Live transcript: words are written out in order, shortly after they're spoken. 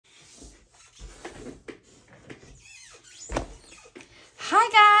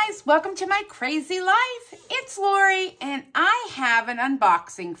guys, welcome to my crazy life. It's Lori and I have an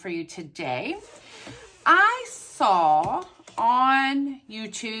unboxing for you today. I saw on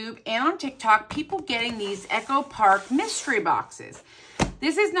YouTube and on TikTok people getting these Echo Park mystery boxes.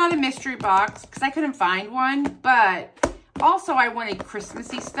 This is not a mystery box because I couldn't find one, but also I wanted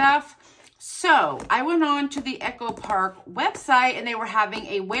Christmassy stuff. So I went on to the Echo Park website and they were having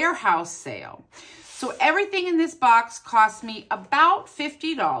a Wharehouse sale. So everything in this box cost me about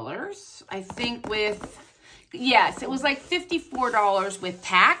 $50. I think yes, it was like $54 with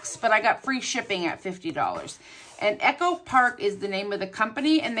tax, but I got free shipping at $50. And Echo Park is the name of the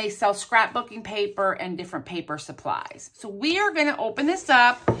company, and they sell scrapbooking paper and different paper supplies. So we are going to open this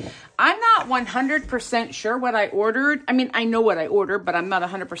up. I'm not 100% sure what I ordered. I mean, I know what I ordered, but I'm not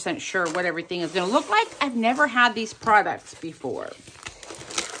 100% sure what everything is going to look like. I've never had these products before.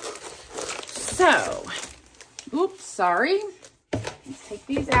 So, oops, sorry. Let's take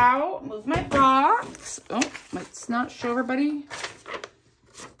these out, move my box. Oh, let's not show everybody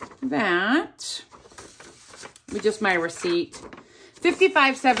that. Just my receipt.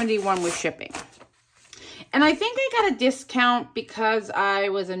 $55.71 with shipping. And I think I got a discount because I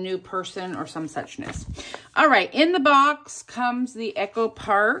was a new person or some suchness. All right, in the box comes the Echo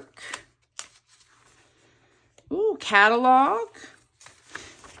Park catalog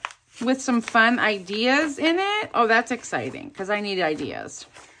with some fun ideas in it. Oh, that's exciting because I need ideas.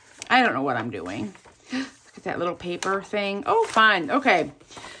 I don't know what I'm doing. Look at that little paper thing. Oh, fun. Okay.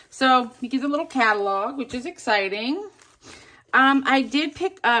 So you get a little catalog, which is exciting. I did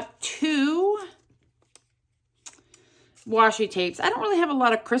pick up 2 washi tapes. I don't really have a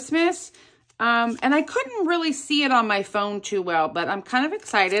lot of Christmas. And I couldn't really see it on my phone too well, but I'm kind of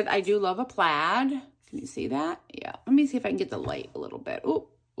excited. I do love a plaid. Can you see that? Yeah. Let me see if I can get the light a little bit. Ooh.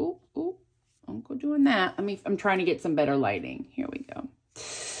 I'm doing that. I'm trying to get some better lighting. Here we go.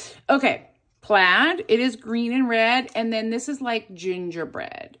 Okay. Plaid. It is green and red. And then this is like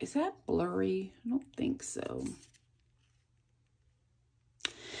gingerbread. Is that blurry? I don't think so.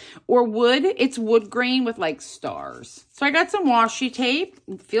 Or wood. It's wood grain with like stars. So I got some washi tape.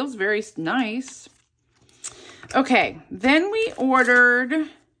 It feels very nice. Okay. Then we ordered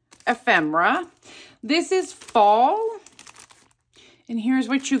ephemera. This is fall. And here's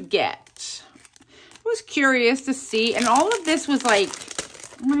what you get. I was curious to see. And all of this was like,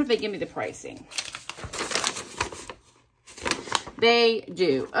 I wonder if they give me the pricing. They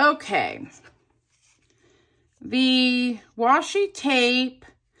do. Okay. The washi tape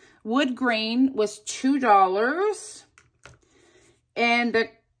wood grain was $2. And the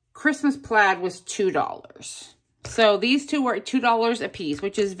Christmas plaid was $2. So these two were $2 a piece,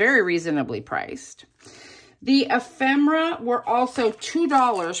 which is very reasonably priced. The ephemera were also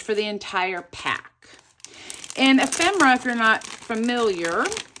 $2 for the entire pack. And ephemera, if you're not familiar,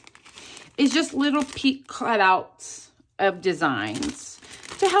 is just little cutouts of designs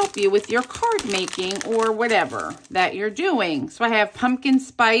to help you with your card making or whatever that you're doing. So I have pumpkin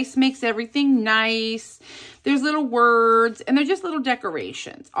spice, makes everything nice. There's little words, and they're just little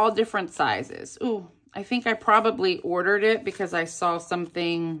decorations, all different sizes. Ooh, I think I probably ordered it because I saw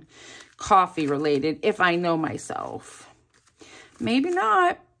something coffee related, if I know myself. Maybe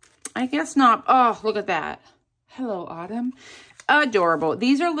not. I guess not. Oh, look at that. Hello, Autumn. Adorable.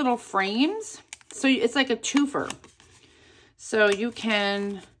 These are little frames. So it's like a twofer. So you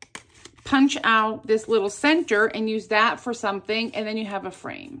can punch out this little center and use that for something. And then you have a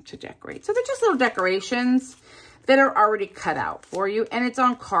frame to decorate. So they're just little decorations that are already cut out for you. And it's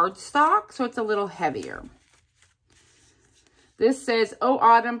on cardstock, so it's a little heavier. This says, "Oh,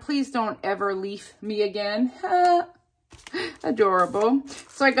 Autumn, please don't ever leave me again." Adorable.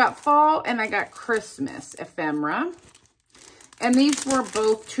 So I got fall and I got Christmas ephemera. And these were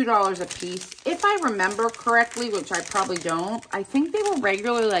both $2 a piece. If I remember correctly, which I probably don't, I think they were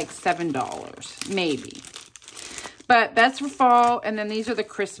regularly like $7, maybe. But that's for fall. And then these are the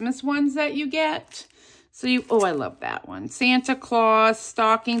Christmas ones that you get. So oh, I love that one. Santa Claus,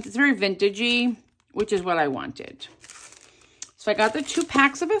 stockings. It's very vintagey, which is what I wanted. So I got the 2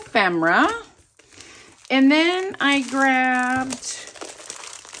 packs of ephemera. And then I grabbed,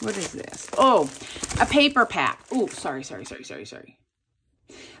 what is this? Oh, a paper pack. Oh, sorry.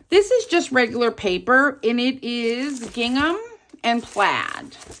 This is just regular paper, and it is gingham and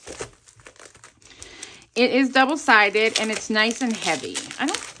plaid. It is double-sided, and it's nice and heavy. I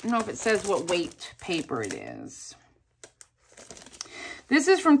don't know if it says what weight paper it is. This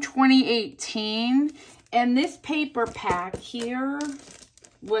is from 2018. And this paper pack here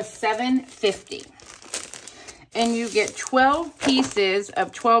was $7.50. And you get 12 pieces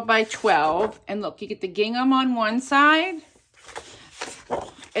of 12 by 12. And look, you get the gingham on one side.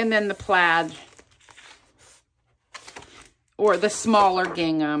 And then the plaid, or the smaller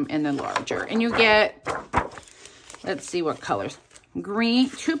gingham and the larger. And you get, let's see what colors. Green,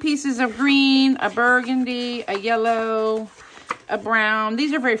 2 pieces of green, a burgundy, a yellow, a brown.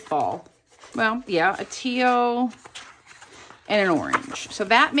 These are very fall. Well, yeah, a teal and an orange. So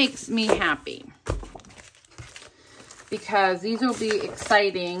that makes me happy, because these will be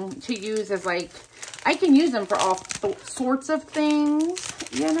exciting to use as, like, I can use them for all sorts of things,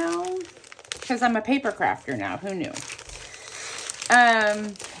 you know, because I'm a paper crafter now. Who knew?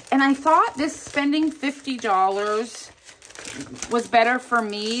 And I thought this spending $50 was better for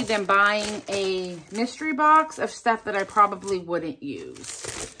me than buying a mystery box of stuff that I probably wouldn't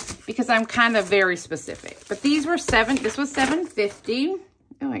use, because I'm kind of very specific. But these were this was $7.50.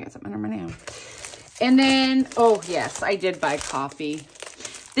 Oh, I got something under my nail. And then, oh yes, I did buy coffee.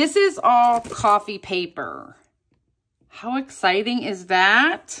 This is all coffee paper. How exciting is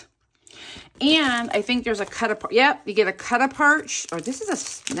that? And I think there's a cut apart. Yep, you get a cut apart. Or this is a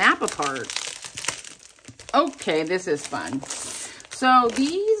snap apart. Okay, this is fun. So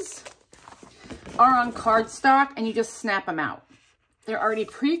these are on cardstock, and you just snap them out. They're already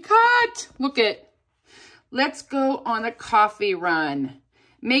pre-cut. Look at, let's go on a coffee run.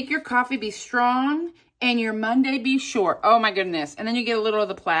 Make your coffee be strong and your Monday be short. Oh my goodness. And then you get a little of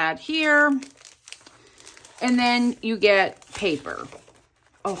the plaid here. And then you get paper.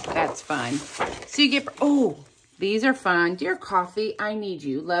 Oh, that's fun. So you get, oh, these are fun. Dear coffee, I need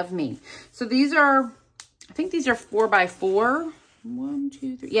you. Love me. So these are, I think these are 4x4. 1,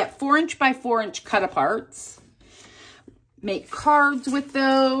 2, 3. Yeah, 4" by 4" cut aparts. Make cards with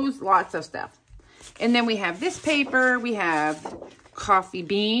those. Lots of stuff. And then we have this paper. We have coffee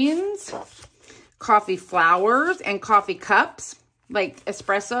beans, coffee flowers, and coffee cups, like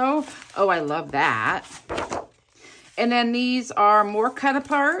espresso. Oh, I love that. And then these are more cut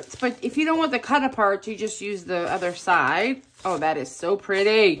aparts, but if you don't want the cut aparts, you just use the other side. Oh, that is so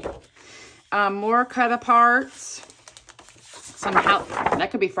pretty. More cut aparts. That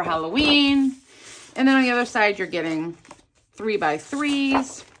could be for Halloween. And then on the other side, you're getting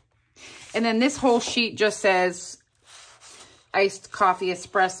 3x3s. And then this whole sheet just says iced coffee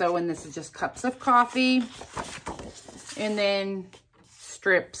espresso, and this is just cups of coffee. And then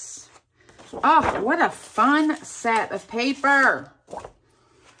strips. Oh, what a fun set of paper.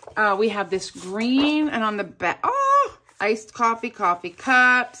 We have this green, and on the back, oh, iced coffee, coffee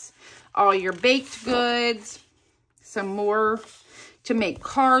cups, all your baked goods, some more to make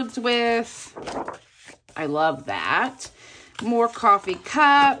cards with. I love that. More coffee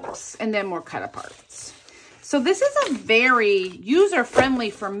cups, and then more cut aparts. So this is a very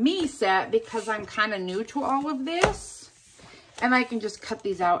user-friendly for me set, because I'm kind of new to all of this. And I can just cut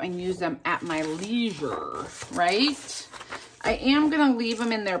these out and use them at my leisure, right? I am going to leave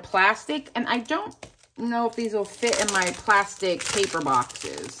them in their plastic. And I don't know if these will fit in my plastic paper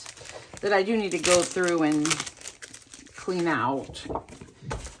boxes that I do need to go through and clean out.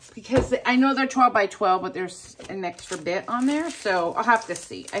 Because I know they're 12 by 12, but there's an extra bit on there. So I'll have to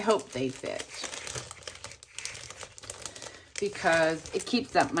see. I hope they fit, because it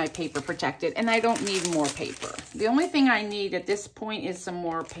keeps up my paper protected, and I don't need more paper. The only thing I need at this point is some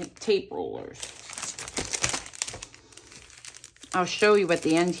more tape rollers. I'll show you at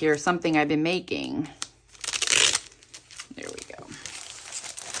the end here something I've been making. There we go.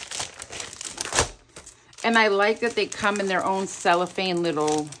 And I like that they come in their own cellophane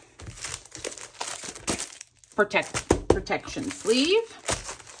little protection sleeve.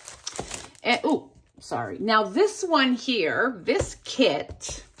 And, ooh. Sorry. Now this one here, this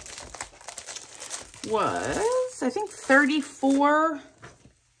kit was, I think,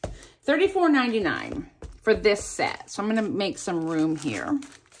 $34.99 for this set. So I'm going to make some room here. Let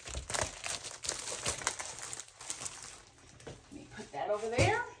me put that over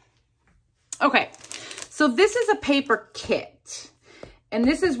there. Okay. So this is a paper kit, and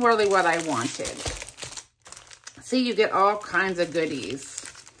this is really what I wanted. See, you get all kinds of goodies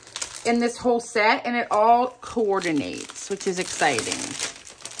in this whole set, and it all coordinates, which is exciting.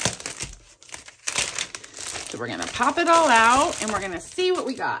 So we're gonna pop it all out, and we're gonna see what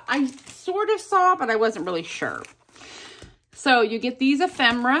we got. I sort of saw, but I wasn't really sure. So you get these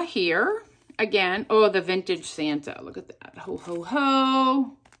ephemera here. Again, oh, the vintage Santa. Look at that. Ho, ho,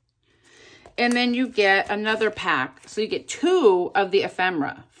 ho. And then you get another pack. So you get 2 of the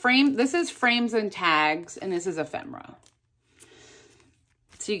ephemera. This is frames and tags, and this is ephemera.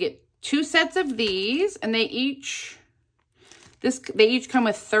 So you get 2 sets of these, and they each come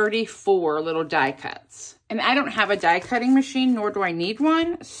with 34 little die cuts. And I don't have a die cutting machine, nor do I need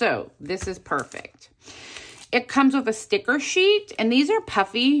one, so this is perfect. it comes with a sticker sheet, and these are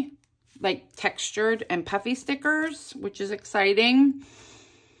puffy, like textured and puffy stickers, which is exciting.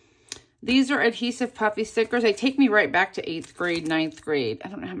 These are adhesive puffy stickers. They take me right back to 8th grade, 9th grade. I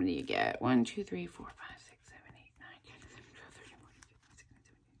don't know how many you get. 1, 2, 3, 4, 5, 6, 7, 8, 9, 10, 11, 12, 13, 14, 15, 16,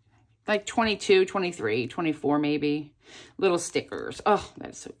 17, 18, 19. Like 22, 23, 24 maybe. Little stickers. Oh, that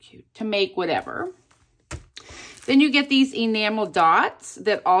is so cute. To make whatever. Then you get these enamel dots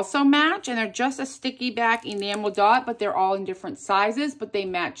that also match, and they're just a sticky back enamel dot, but they're all in different sizes, but they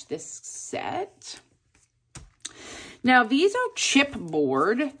match this set. Now, these are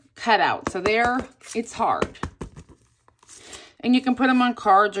chipboard cutouts, so it's hard. And you can put them on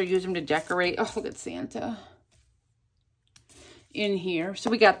cards or use them to decorate. Oh, look at Santa in here. So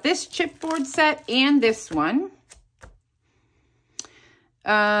we got this chipboard set and this one.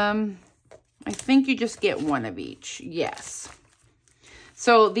 I think you just get one of each. Yes.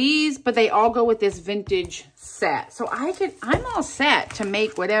 So these, but they all go with this vintage set. So I'm all set to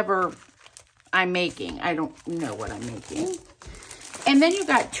make whatever I'm making. I don't know what I'm making. And then you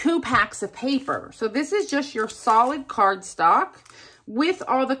got 2 packs of paper. So this is just your solid cardstock with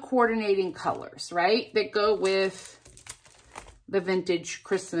all the coordinating colors, right? That go with the vintage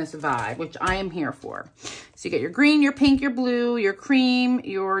Christmas vibe, which I am here for. So you get your green, your pink, your blue, your cream,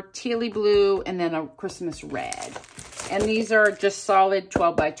 your tealy blue, and then a Christmas red. And these are just solid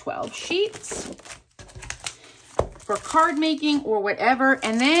 12 by 12 sheets for card making or whatever.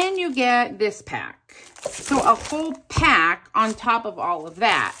 And then you get this pack. So a whole pack on top of all of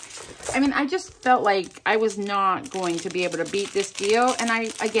that. I mean, I just felt like I was not going to be able to beat this deal.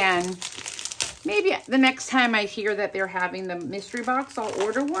 And again, maybe the next time I hear that they're having the mystery box, I'll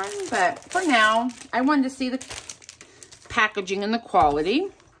order one. But for now, I wanted to see the packaging and the quality.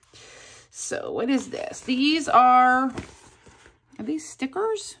 So what is this? These are these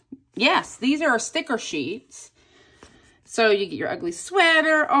stickers? Yes, these are sticker sheets. So you get your ugly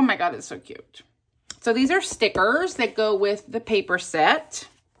sweater. Oh my God, it's so cute. So these are stickers that go with the paper set.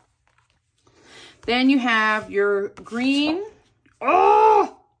 Then you have your green.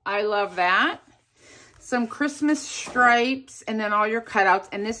 Oh, I love that. Some Christmas stripes, and then all your cutouts.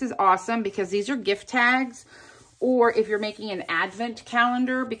 And this is awesome because these are gift tags, or if you're making an advent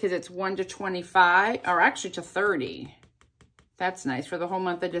calendar, because it's 1 to 25, or actually to 30. That's nice for the whole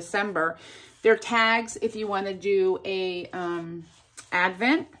month of December. They're tags if you want to do a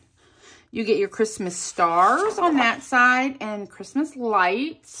advent. You get your Christmas stars on that side and Christmas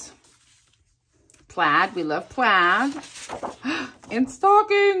lights. Plaid. We love plaid. And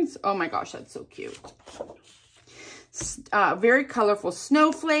stockings. Oh my gosh, that's so cute. Very colorful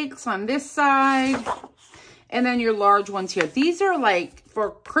snowflakes on this side. And then your large ones here. These are like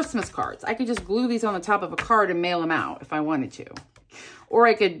for Christmas cards. I could just glue these on the top of a card and mail them out if I wanted to. Or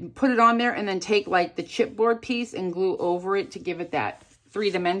I could put it on there and then take like the chipboard piece and glue over it to give it that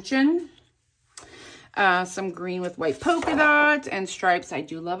 3-dimension. Some green with white polka dots and stripes. I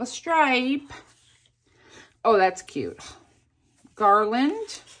do love a stripe. Oh, that's cute.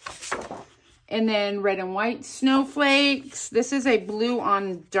 Garland. And then red and white snowflakes. This is a blue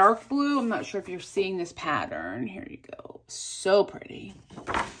on dark blue. I'm not sure if you're seeing this pattern. Here you go. So pretty.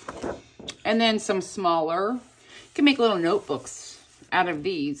 And then some smaller. You can make little notebooks out of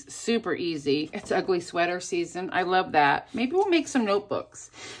these. Super easy. It's ugly sweater season. I love that. Maybe we'll make some notebooks.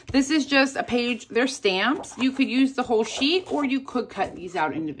 This is just a page. They're stamps. You could use the whole sheet, or you could cut these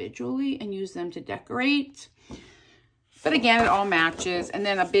out individually and use them to decorate. But again, it all matches. And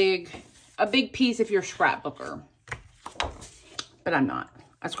then a big piece if you're a scrapbooker. But I'm not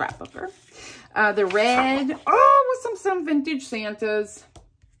a scrapbooker. The red. Oh, with some vintage Santas.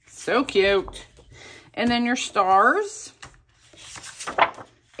 So cute. And then your stars.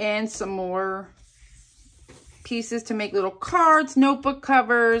 And some more pieces to make little cards, notebook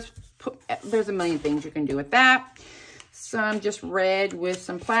covers. There's a million things you can do with that. Some just red with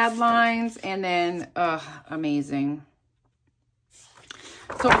some plaid lines. And then, amazing.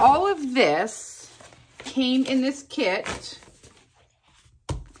 So all of this came in this kit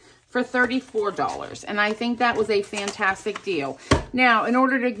for $34. And I think that was a fantastic deal. Now, in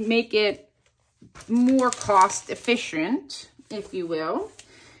order to make it more cost efficient, if you will,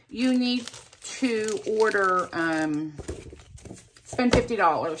 you need to order, spend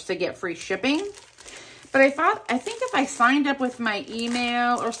 $50 to get free shipping. But I think if I signed up with my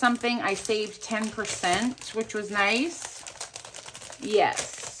email or something, I saved 10%, which was nice.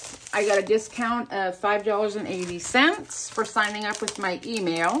 Yes, I got a discount of $5.80 for signing up with my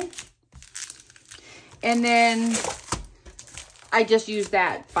email. And then I just used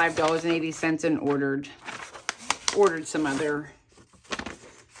that $5.80 and ordered some other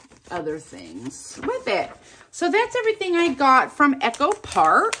other things with it. So that's everything I got from Echo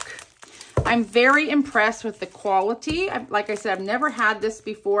Park. I'm very impressed with the quality. Like I said, I've never had this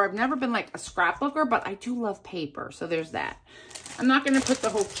before. I've never been like a scrapbooker, but I do love paper. So there's that. I'm not going to put the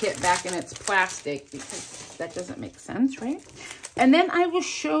whole kit back in its plastic because that doesn't make sense, right? And then I will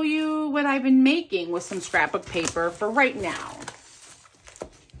show you what I've been making with some scrapbook paper for right now.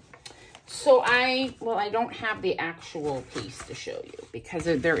 So I don't have the actual piece to show you because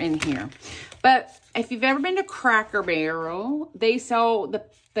they're in here. But if you've ever been to Cracker Barrel, they sell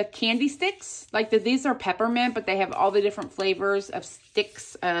the candy sticks. Like these are peppermint, but they have all the different flavors of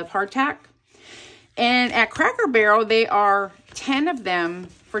sticks of hardtack. And at Cracker Barrel, they are 10 of them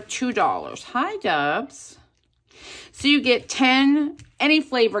for $2. Hi, Dubs. So you get 10, any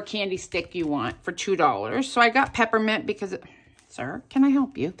flavor candy stick you want for $2. So I got peppermint because... Sir, can I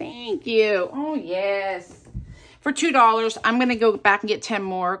help you? Thank you. Oh, yes. For $2, I'm going to go back and get 10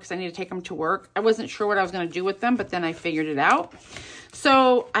 more because I need to take them to work. I wasn't sure what I was going to do with them, but then I figured it out.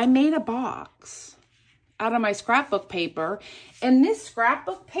 So I made a box out of my scrapbook paper. And this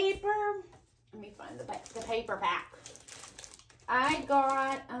scrapbook paper, let me find the paper pack. I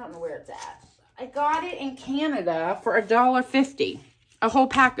don't know where it's at. I got it in Canada for $1.50. A whole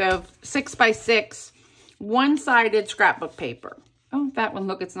pack of 6x6 one-sided scrapbook paper. Oh, that one,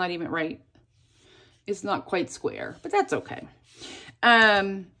 look, it's not even right. It's not quite square, but that's okay.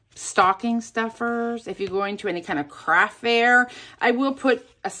 Stocking stuffers, if you're going to any kind of craft fair. I will put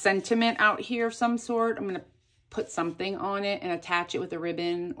a sentiment out here of some sort. I'm going to put something on it and attach it with a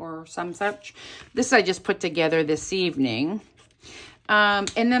ribbon or some such. This I just put together this evening. And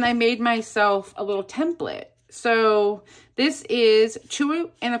then I made myself a little template. So this is 2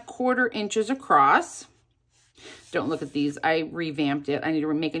 1/4 inches across. Don't look at these. I revamped it. I need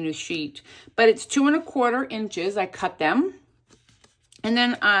to make a new sheet. But it's 2 1/4 inches. I cut them. And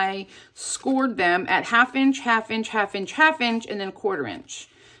then I scored them at 1/2 inch, 1/2 inch, 1/2 inch, 1/2 inch, and then 1/4 inch.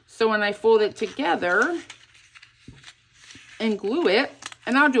 So when I fold it together and glue it,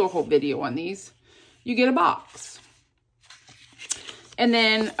 and I'll do a whole video on these, you get a box. And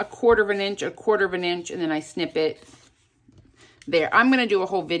then 1/4 inch, 1/4 inch, and then I snip it there. I'm going to do a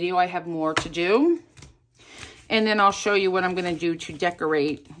whole video. I have more to do. And then I'll show you what I'm going to do to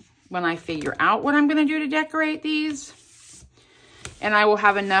decorate when I figure out what I'm going to do to decorate these. And I will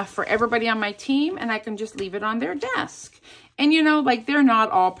have enough for everybody on my team, and I can just leave it on their desk. And you know, like, they're not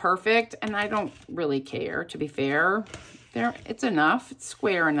all perfect, and I don't really care, to be fair. It's enough. It's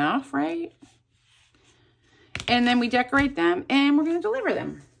square enough, right? And then we decorate them, and we're going to deliver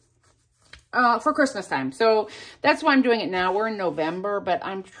them for Christmas time. So that's why I'm doing it now. We're in November, but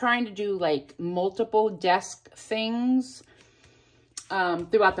I'm trying to do like multiple desk things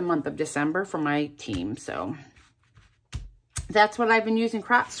throughout the month of December for my team. So that's what I've been using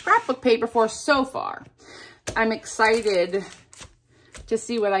scrapbook paper for so far. I'm excited to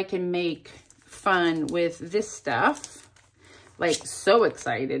see what I can make fun with this stuff. Like, so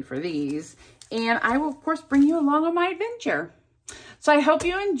excited for these. And I will, of course, bring you along on my adventure. So I hope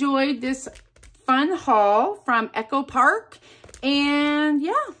you enjoyed this fun haul from Echo Park. And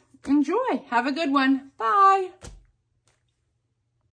yeah, enjoy. Have a good one. Bye.